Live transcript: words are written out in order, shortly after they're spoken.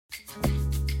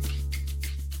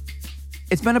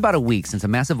It's been about a week since a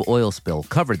massive oil spill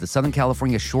covered the Southern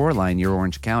California shoreline near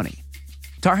Orange County.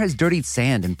 Tar has dirtied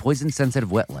sand and poison-sensitive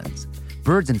wetlands.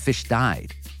 Birds and fish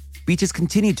died. Beaches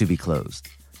continue to be closed.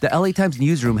 The LA Times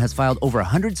newsroom has filed over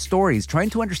 100 stories trying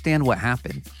to understand what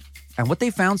happened. And what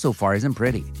they found so far isn't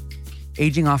pretty.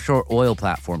 Aging offshore oil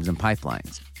platforms and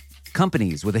pipelines.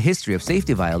 Companies with a history of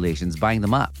safety violations buying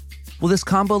them up. Will this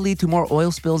combo lead to more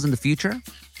oil spills in the future?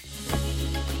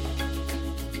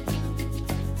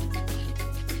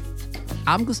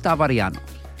 I'm Gustavo Arellano.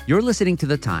 You're listening to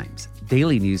The Times,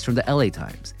 daily news from the LA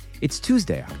Times. It's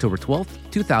Tuesday, October 12th,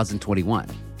 2021.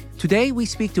 Today, we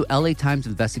speak to LA Times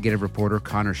investigative reporter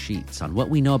Connor Sheets on what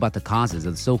we know about the causes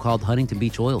of the so-called Huntington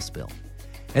Beach oil spill.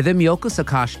 And then Miyoko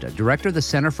Sakashita, director of the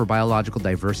Center for Biological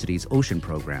Diversity's Ocean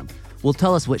Program, will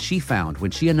tell us what she found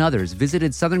when she and others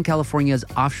visited Southern California's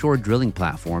offshore drilling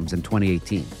platforms in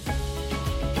 2018.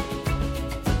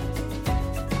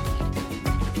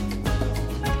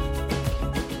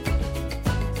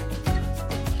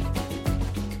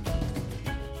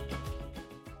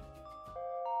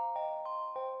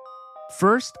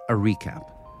 First, a recap.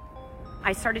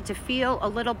 I started to feel a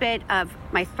little bit of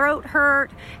my throat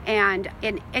hurt, and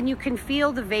you can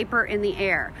feel the vapor in the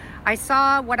air. I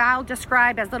saw what I'll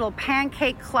describe as little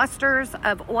pancake clusters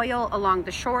of oil along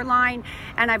the shoreline,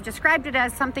 and I've described it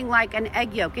as something like an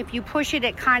egg yolk. If you push it,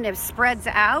 it kind of spreads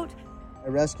out. I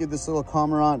rescued this little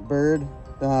cormorant bird.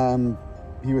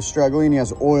 He was struggling. He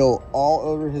has oil all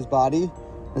over his body.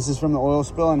 This is from the oil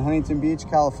spill in Huntington Beach,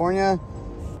 California.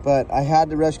 But I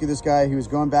had to rescue this guy. He was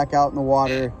going back out in the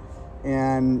water,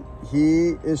 and he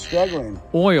is struggling.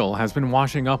 Oil has been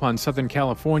washing up on Southern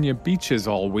California beaches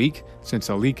all week since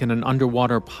a leak in an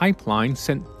underwater pipeline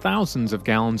sent thousands of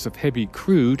gallons of heavy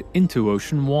crude into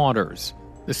ocean waters.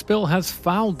 The spill has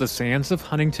fouled the sands of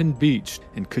Huntington Beach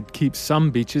and could keep some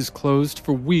beaches closed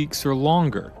for weeks or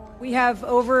longer. We have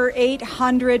over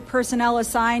 800 personnel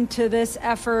assigned to this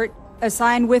effort,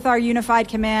 assigned with our unified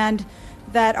command,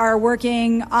 that are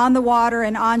working on the water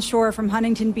and onshore from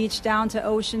Huntington Beach down to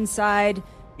Oceanside.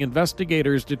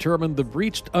 Investigators determined the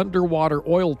breached underwater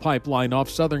oil pipeline off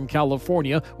Southern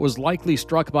California was likely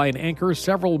struck by an anchor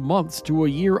several months to a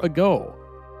year ago.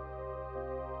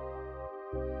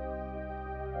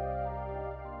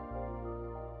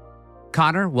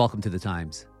 Connor, welcome to The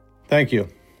Times. Thank you.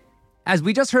 As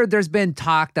we just heard, there's been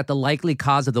talk that the likely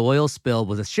cause of the oil spill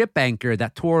was a ship anchor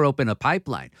that tore open a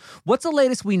pipeline. What's the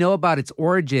latest we know about its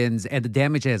origins and the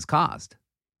damage it has caused?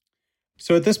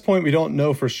 So at this point, we don't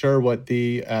know for sure what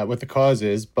the cause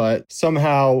is, but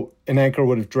somehow an anchor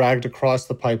would have dragged across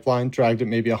the pipeline, dragged it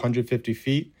maybe 150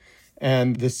 feet.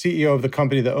 And the CEO of the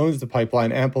company that owns the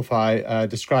pipeline, Amplify,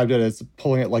 described it as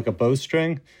pulling it like a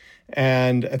bowstring.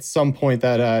 And at some point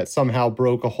that somehow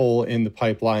broke a hole in the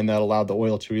pipeline that allowed the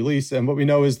oil to release. And what we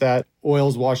know is that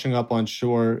oil's washing up on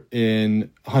shore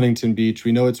in Huntington Beach.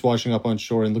 We know it's washing up on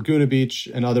shore in Laguna Beach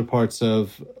and other parts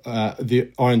of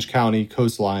the Orange County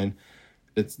coastline.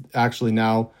 It's actually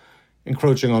now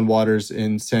encroaching on waters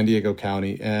in San Diego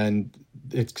County. And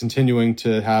it's continuing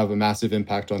to have a massive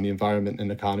impact on the environment and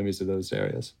economies of those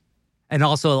areas. And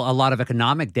also a lot of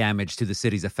economic damage to the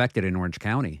cities affected in Orange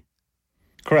County.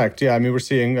 Correct. Yeah. I mean, we're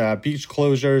seeing beach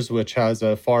closures, which has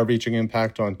a far-reaching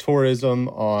impact on tourism,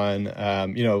 on,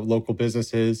 local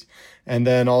businesses, and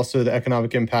then also the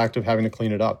economic impact of having to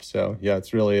clean it up. So, yeah,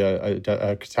 it's really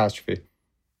a catastrophe.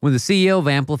 When the CEO of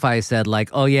Amplify said,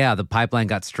 the pipeline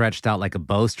got stretched out like a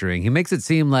bowstring, he makes it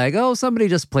seem like, somebody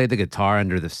just played the guitar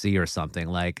under the sea or something,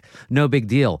 like, no big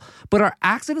deal. But are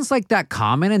accidents like that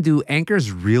common, and do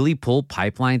anchors really pull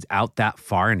pipelines out that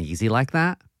far and easy like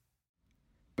that?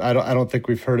 I don't think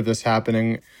we've heard of this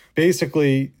happening.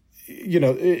 Basically,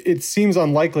 it seems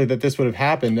unlikely that this would have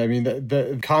happened. I mean,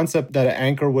 the concept that an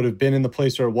anchor would have been in the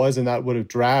place where it was and that would have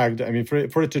dragged, I mean,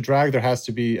 for it to drag, there has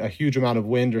to be a huge amount of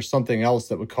wind or something else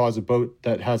that would cause a boat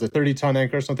that has a 30-ton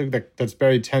anchor or something that's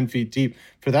buried 10 feet deep.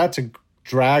 For that to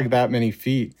drag that many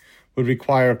feet would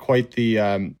require quite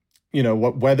the,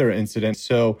 weather incident.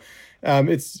 So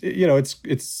it's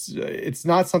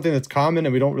not something that's common,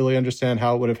 and we don't really understand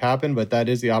how it would have happened, but that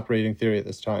is the operating theory at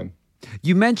this time.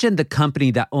 You mentioned the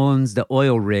company that owns the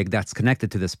oil rig that's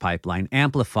connected to this pipeline,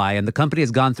 Amplify, and the company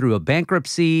has gone through a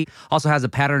bankruptcy, also has a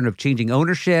pattern of changing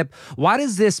ownership. Why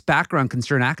does this background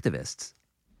concern activists?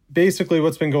 Basically,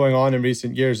 what's been going on in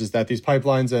recent years is that these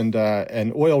pipelines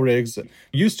and oil rigs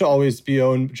used to always be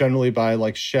owned generally by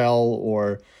like Shell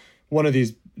or one of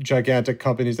these gigantic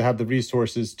companies that have the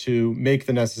resources to make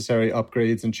the necessary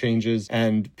upgrades and changes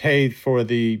and pay for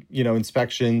the,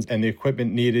 inspections and the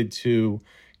equipment needed to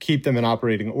keep them in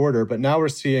operating order. But now we're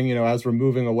seeing, as we're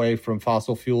moving away from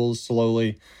fossil fuels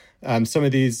slowly, Some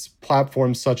of these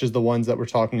platforms, such as the ones that we're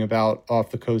talking about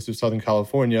off the coast of Southern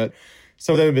California,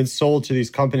 some of them have been sold to these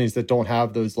companies that don't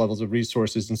have those levels of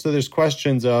resources. And so there's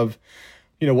questions of,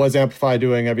 was Amplify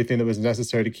doing everything that was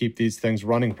necessary to keep these things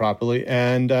running properly?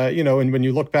 And, and when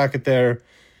you look back at their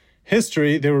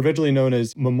history, they were originally known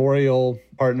as Memorial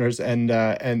Partners, and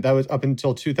that was up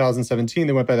until 2017.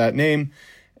 They went by that name,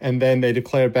 and then they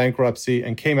declared bankruptcy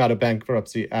and came out of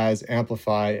bankruptcy as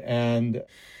Amplify. And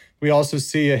we also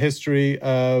see a history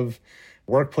of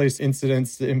workplace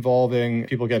incidents involving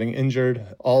people getting injured.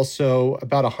 Also,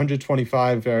 about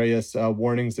 125 various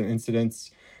warnings and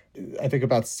incidents, I think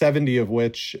about 70 of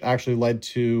which actually led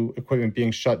to equipment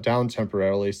being shut down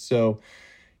temporarily. So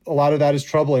a lot of that is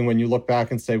troubling when you look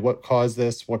back and say, what caused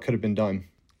this? What could have been done?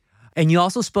 And you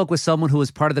also spoke with someone who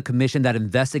was part of the commission that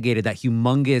investigated that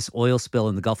humongous oil spill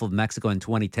in the Gulf of Mexico in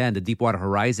 2010, the Deepwater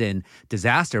Horizon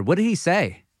disaster. What did he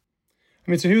say?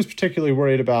 So he was particularly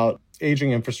worried about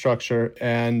aging infrastructure.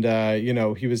 And,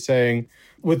 he was saying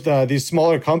with these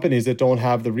smaller companies that don't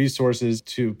have the resources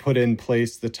to put in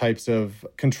place the types of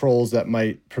controls that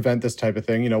might prevent this type of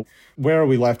thing, where are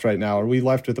we left right now? Are we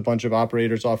left with a bunch of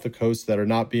operators off the coast that are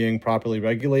not being properly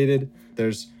regulated?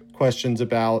 There's questions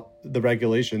about the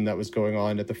regulation that was going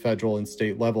on at the federal and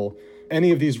state level.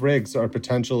 Any of these rigs are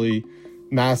potentially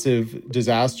massive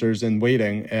disasters in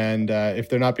waiting. And if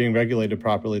they're not being regulated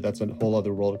properly, that's a whole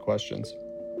other world of questions.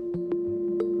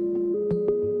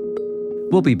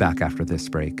 We'll be back after this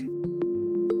break.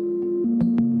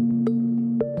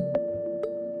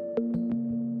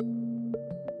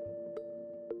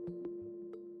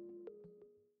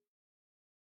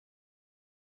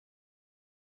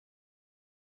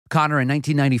 Connor, in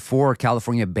 1994,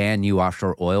 California banned new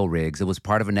offshore oil rigs. It was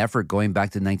part of an effort going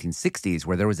back to the 1960s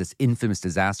where there was this infamous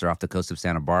disaster off the coast of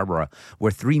Santa Barbara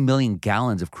where 3 million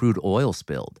gallons of crude oil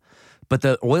spilled. But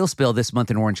the oil spill this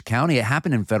month in Orange County, it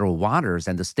happened in federal waters,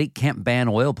 and the state can't ban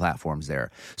oil platforms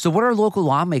there. So what are local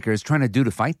lawmakers trying to do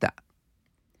to fight that?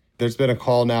 There's been a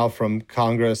call now from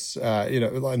Congress,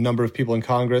 a number of people in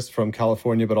Congress from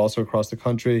California, but also across the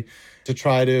country, to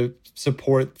try to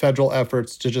support federal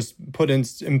efforts to just put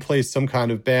in place some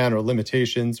kind of ban or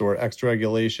limitations or extra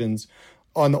regulations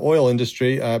on the oil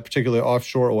industry, particularly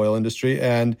offshore oil industry.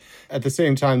 And at the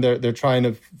same time, they're trying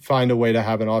to find a way to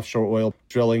have an offshore oil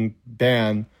drilling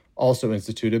ban also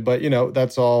instituted. But,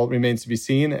 that's all remains to be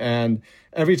seen. And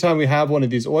every time we have one of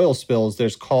these oil spills,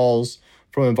 there's calls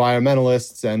from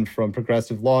environmentalists and from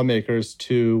progressive lawmakers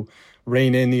to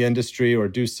rein in the industry or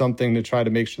do something to try to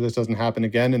make sure this doesn't happen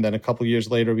again. And then a couple of years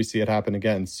later, we see it happen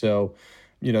again. So,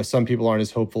 some people aren't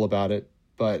as hopeful about it,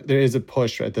 but there is a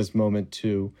push at this moment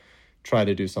to try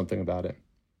to do something about it.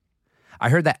 I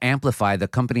heard that Amplify, the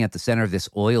company at the center of this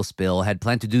oil spill, had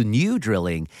planned to do new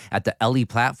drilling at the LE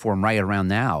platform right around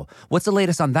now. What's the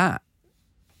latest on that?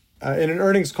 In an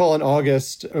earnings call in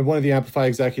August, one of the Amplify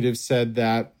executives said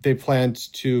that they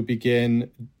planned to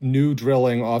begin new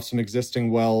drilling off some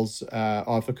existing wells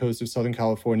off the coast of Southern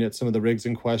California at some of the rigs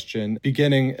in question,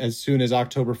 beginning as soon as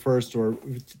October 1st or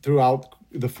throughout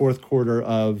the fourth quarter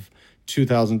of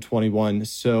 2021.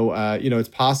 So, it's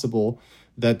possible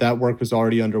that work was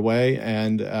already underway.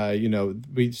 And,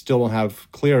 we still don't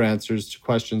have clear answers to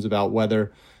questions about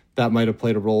whether that might have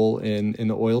played a role in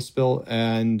the oil spill.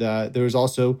 And there was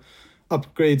also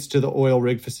upgrades to the oil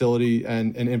rig facility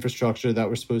and infrastructure that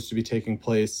were supposed to be taking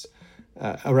place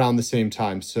around the same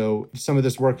time. So some of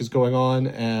this work is going on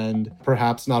and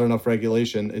perhaps not enough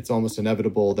regulation. It's almost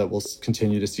inevitable that we'll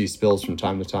continue to see spills from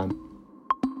time to time.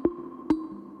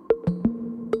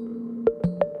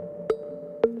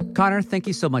 Connor, thank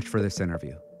you so much for this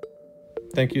interview.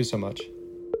 Thank you so much.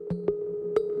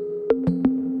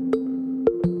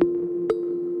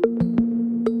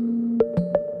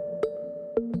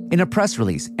 In a press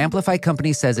release, Amplify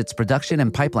Company says its production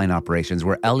and pipeline operations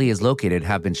where LE is located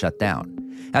have been shut down.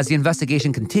 As the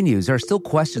investigation continues, there are still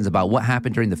questions about what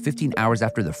happened during the 15 hours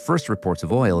after the first reports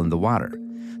of oil in the water.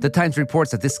 The Times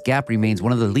reports that this gap remains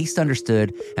one of the least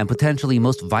understood and potentially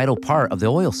most vital part of the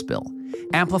oil spill.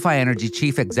 Amplify Energy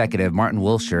Chief Executive Martin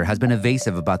Wilshire has been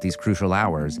evasive about these crucial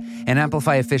hours, and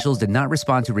Amplify officials did not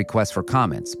respond to requests for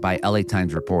comments by LA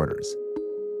Times reporters.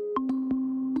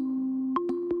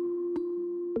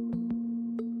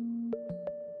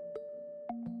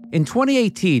 In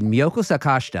 2018, Miyoko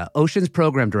Sakashita, Ocean's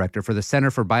program director for the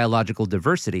Center for Biological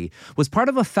Diversity, was part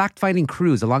of a fact-finding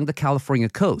cruise along the California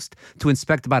coast to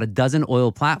inspect about a dozen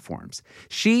oil platforms.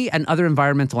 She and other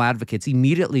environmental advocates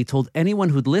immediately told anyone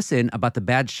who'd listen about the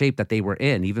bad shape that they were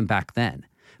in, even back then.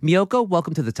 Miyoko,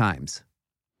 welcome to The Times.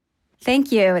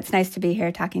 Thank you. It's nice to be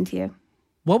here talking to you.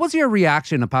 What was your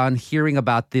reaction upon hearing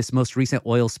about this most recent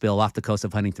oil spill off the coast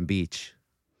of Huntington Beach?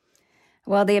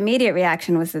 Well, the immediate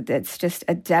reaction was that it's just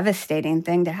a devastating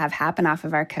thing to have happen off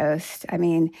of our coast. I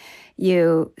mean,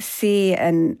 you see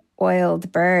an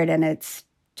oiled bird and it's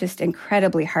just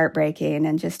incredibly heartbreaking.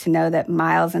 And just to know that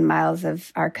miles and miles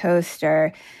of our coast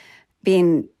are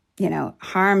being,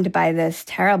 harmed by this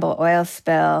terrible oil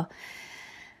spill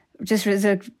just was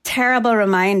a terrible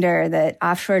reminder that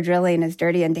offshore drilling is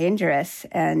dirty and dangerous,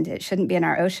 and it shouldn't be in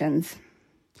our oceans.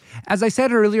 As I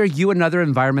said earlier, you and other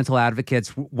environmental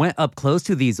advocates went up close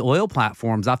to these oil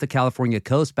platforms off the California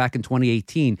coast back in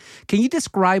 2018. Can you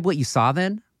describe what you saw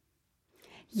then?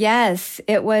 Yes,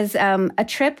 it was a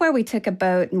trip where we took a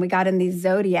boat and we got in these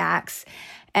Zodiacs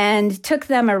and took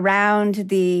them around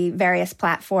the various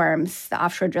platforms, the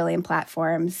offshore drilling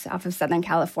platforms off of Southern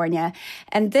California.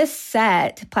 And this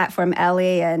set, Platform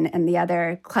Ellie and the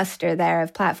other cluster there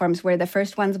of platforms, were the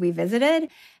first ones we visited.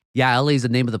 Yeah, Ellie is the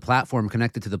name of the platform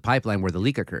connected to the pipeline where the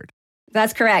leak occurred.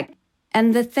 That's correct.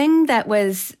 And the thing that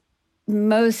was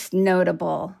most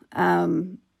notable,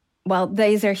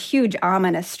 these are huge,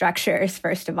 ominous structures,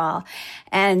 first of all.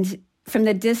 And from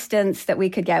the distance that we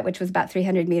could get, which was about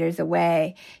 300 meters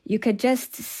away, you could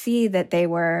just see that they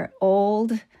were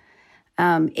old,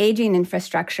 aging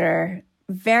infrastructure,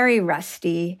 very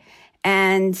rusty.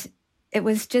 And it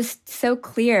was just so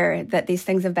clear that these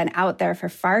things have been out there for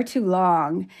far too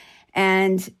long.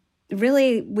 And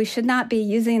really, we should not be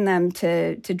using them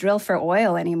to drill for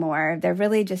oil anymore. They're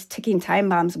really just ticking time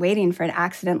bombs waiting for an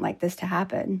accident like this to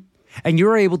happen. And you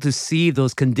were able to see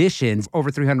those conditions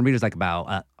over 300 meters, like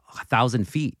about 1,000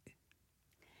 feet.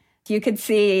 You could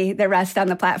see the rust on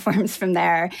the platforms from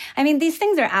there. I mean, these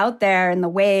things are out there in the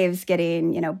waves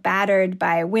getting, battered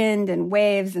by wind and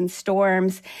waves and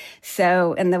storms.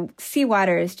 And the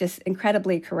seawater is just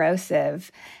incredibly corrosive.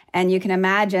 And you can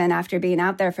imagine after being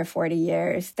out there for 40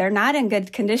 years, they're not in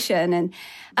good condition. And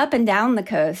up and down the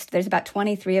coast, there's about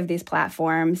 23 of these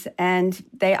platforms, and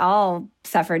they all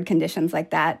suffered conditions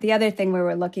like that. The other thing we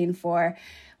were looking for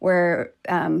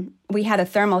we had a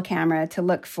thermal camera to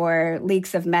look for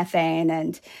leaks of methane.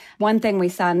 And one thing we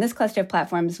saw in this cluster of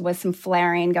platforms was some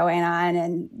flaring going on.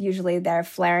 And usually their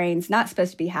flaring's not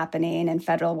supposed to be happening in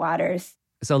federal waters.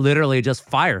 So literally just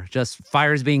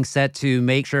fires being set to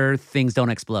make sure things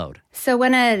don't explode. So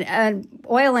when an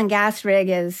oil and gas rig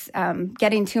is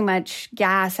getting too much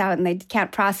gas out and they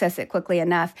can't process it quickly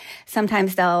enough,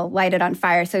 sometimes they'll light it on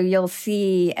fire. So you'll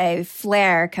see a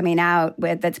flare coming out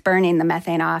that's burning the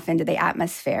methane off into the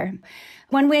atmosphere.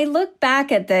 When we look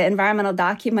back at the environmental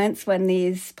documents when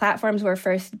these platforms were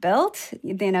first built,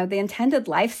 the intended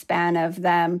lifespan of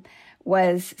them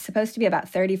was supposed to be about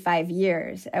 35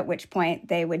 years, at which point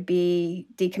they would be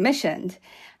decommissioned.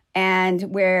 And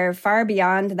we're far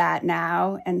beyond that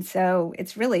now. And so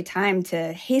it's really time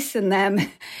to hasten them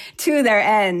to their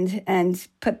end and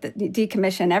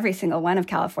decommission every single one of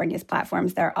California's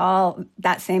platforms. They're all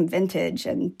that same vintage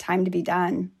and time to be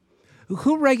done.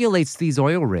 Who regulates these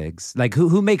oil rigs? Like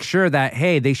who makes sure that,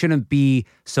 hey, they shouldn't be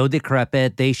so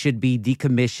decrepit, they should be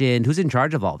decommissioned? Who's in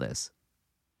charge of all this?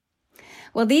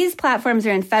 Well, these platforms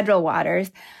are in federal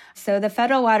waters. So the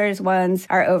federal waters ones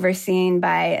are overseen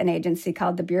by an agency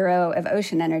called the Bureau of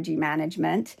Ocean Energy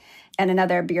Management and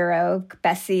another bureau,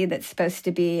 BSEE, that's supposed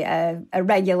to be a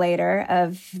regulator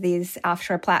of these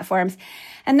offshore platforms.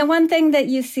 And the one thing that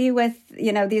you see with,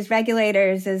 these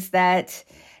regulators is that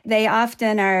they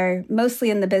often are mostly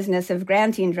in the business of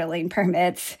granting drilling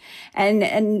permits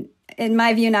and in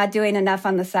my view, not doing enough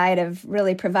on the side of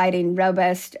really providing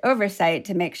robust oversight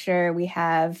to make sure we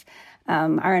have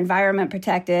our environment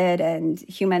protected and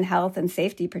human health and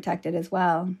safety protected as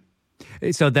well.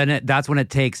 So then that's when it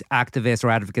takes activists or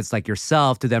advocates like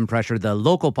yourself to then pressure the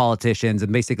local politicians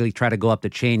and basically try to go up the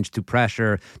chain to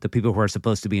pressure the people who are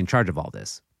supposed to be in charge of all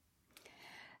this.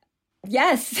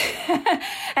 Yes.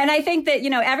 And I think that,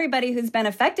 everybody who's been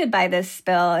affected by this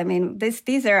spill,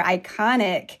 these are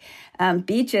iconic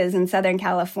beaches in Southern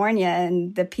California.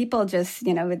 And the people just,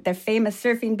 they're famous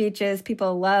surfing beaches.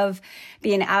 People love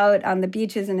being out on the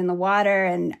beaches and in the water.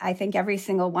 And I think every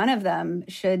single one of them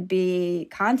should be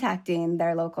contacting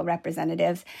their local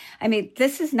representatives.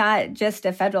 This is not just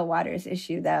a federal waters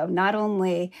issue, though. Not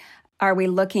only are we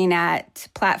looking at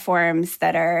platforms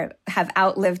that have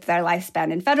outlived their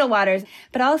lifespan in federal waters,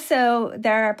 but also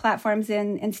there are platforms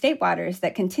in state waters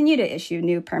that continue to issue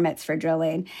new permits for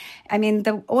drilling.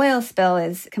 The oil spill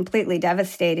is completely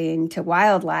devastating to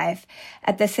wildlife.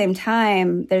 At the same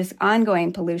time, there's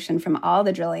ongoing pollution from all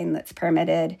the drilling that's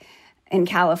permitted in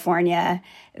California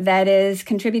that is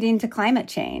contributing to climate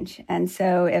change. And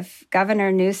so if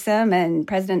Governor Newsom and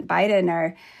President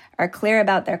Biden are are clear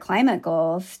about their climate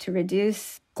goals to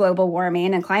reduce global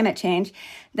warming and climate change,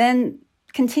 then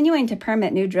continuing to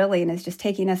permit new drilling is just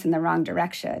taking us in the wrong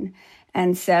direction.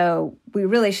 And so we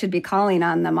really should be calling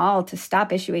on them all to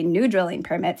stop issuing new drilling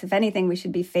permits. If anything, we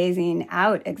should be phasing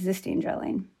out existing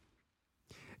drilling.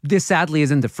 This sadly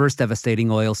isn't the first devastating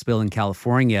oil spill in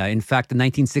California. In fact, the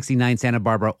 1969 Santa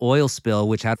Barbara oil spill,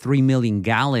 which had 3 million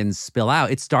gallons spill out,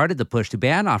 it started the push to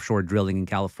ban offshore drilling in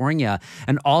California.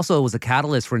 And also it was a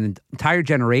catalyst for an entire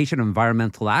generation of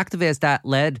environmental activists that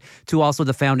led to also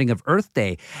the founding of Earth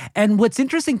Day. And what's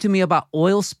interesting to me about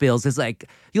oil spills is like,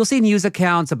 you'll see news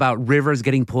accounts about rivers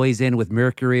getting poisoned with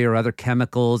mercury or other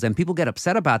chemicals, and people get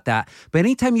upset about that. But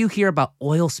anytime you hear about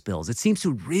oil spills, it seems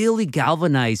to really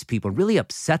galvanize people, really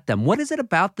upset them. What is it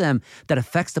about them that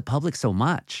affects the public so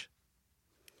much?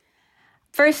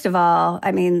 First of all,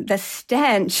 I mean, the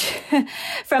stench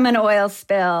from an oil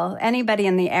spill, anybody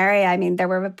in the area, I mean, there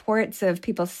were reports of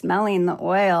people smelling the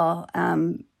oil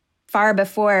far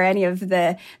before any of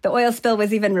the oil spill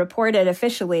was even reported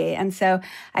officially. And so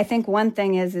I think one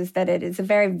thing is that it is a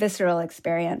very visceral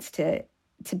experience to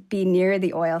be near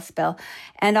the oil spill.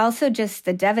 And also just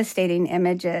the devastating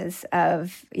images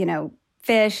of,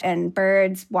 fish and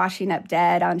birds washing up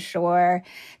dead on shore,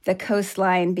 the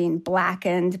coastline being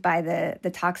blackened by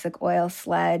the toxic oil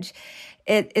sludge.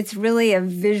 It's really a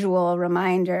visual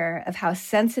reminder of how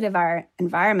sensitive our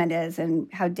environment is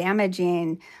and how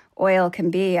damaging oil can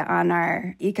be on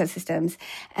our ecosystems.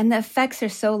 And the effects are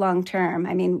so long-term.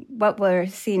 I mean, what we're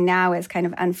seeing now is kind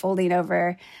of unfolding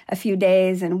over a few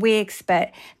days and weeks,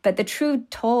 but the true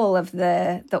toll of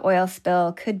the oil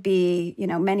spill could be,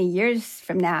 many years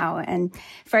from now. And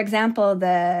for example,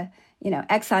 the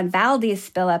Exxon Valdez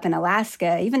spill up in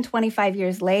Alaska, even 25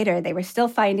 years later, they were still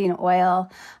finding oil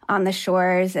on the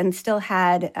shores and still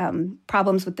had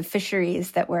problems with the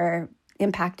fisheries that were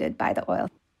impacted by the oil.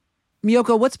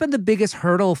 Miyoko, what's been the biggest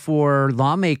hurdle for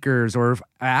lawmakers or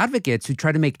advocates who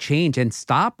try to make change and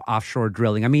stop offshore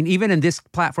drilling? I mean, even in this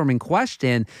platform in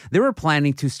question, they were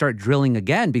planning to start drilling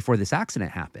again before this accident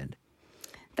happened.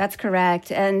 That's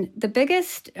correct. And the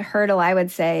biggest hurdle, I would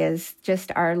say, is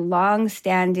just our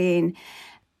long-standing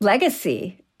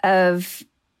legacy of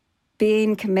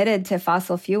being committed to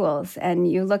fossil fuels.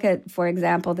 And you look at, for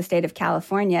example, the state of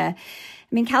California.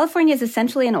 I mean, California is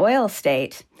essentially an oil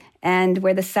state. And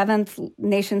we're the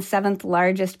nation's seventh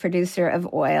largest producer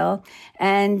of oil.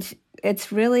 And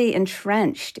it's really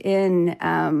entrenched in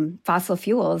fossil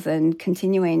fuels and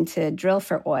continuing to drill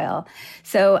for oil.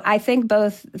 So I think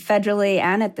both federally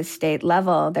and at the state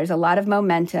level, there's a lot of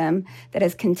momentum that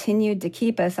has continued to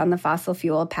keep us on the fossil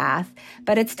fuel path.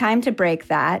 But it's time to break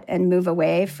that and move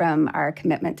away from our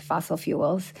commitment to fossil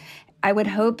fuels. I would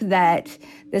hope that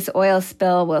this oil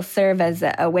spill will serve as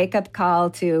a wake-up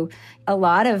call to a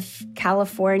lot of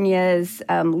California's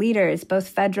leaders, both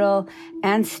federal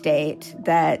and state,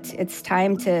 that it's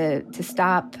time to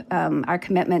stop our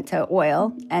commitment to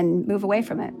oil and move away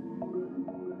from it.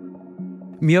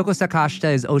 Miyoko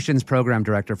Sakashita is Oceans Program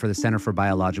Director for the Center for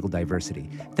Biological Diversity.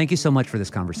 Thank you so much for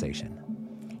this conversation.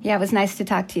 Yeah, it was nice to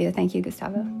talk to you. Thank you,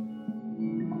 Gustavo.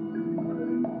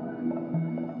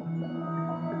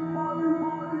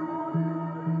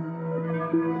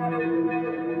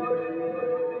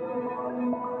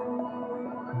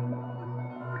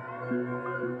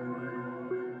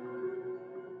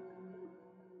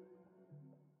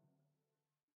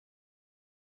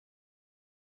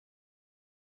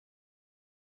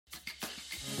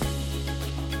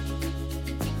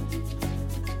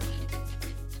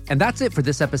 And that's it for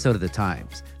this episode of The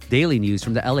Times, daily news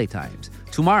from the LA Times.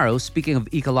 Tomorrow, speaking of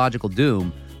ecological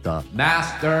doom, the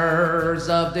Masters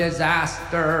of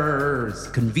Disasters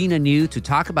convene anew to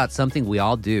talk about something we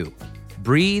all do: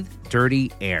 breathe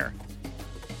dirty air.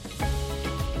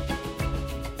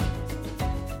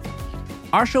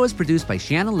 Our show is produced by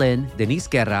Shanna Lynn, Denise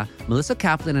Guerra, Melissa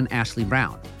Kaplan, and Ashley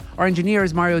Brown. Our engineer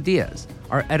is Mario Diaz.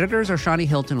 Our editors are Shani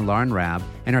Hilton and Lauren Rabb,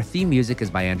 and our theme music is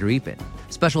by Andrew Eapen.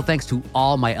 Special thanks to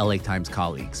all my LA Times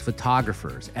colleagues,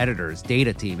 photographers, editors,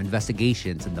 data team,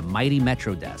 investigations, and the mighty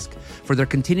Metro Desk for their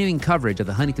continuing coverage of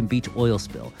the Huntington Beach oil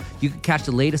spill. You can catch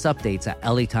the latest updates at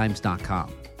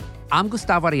latimes.com. I'm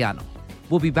Gustavo Arellano.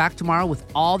 We'll be back tomorrow with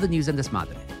all the news and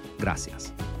desmadre.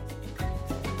 Gracias.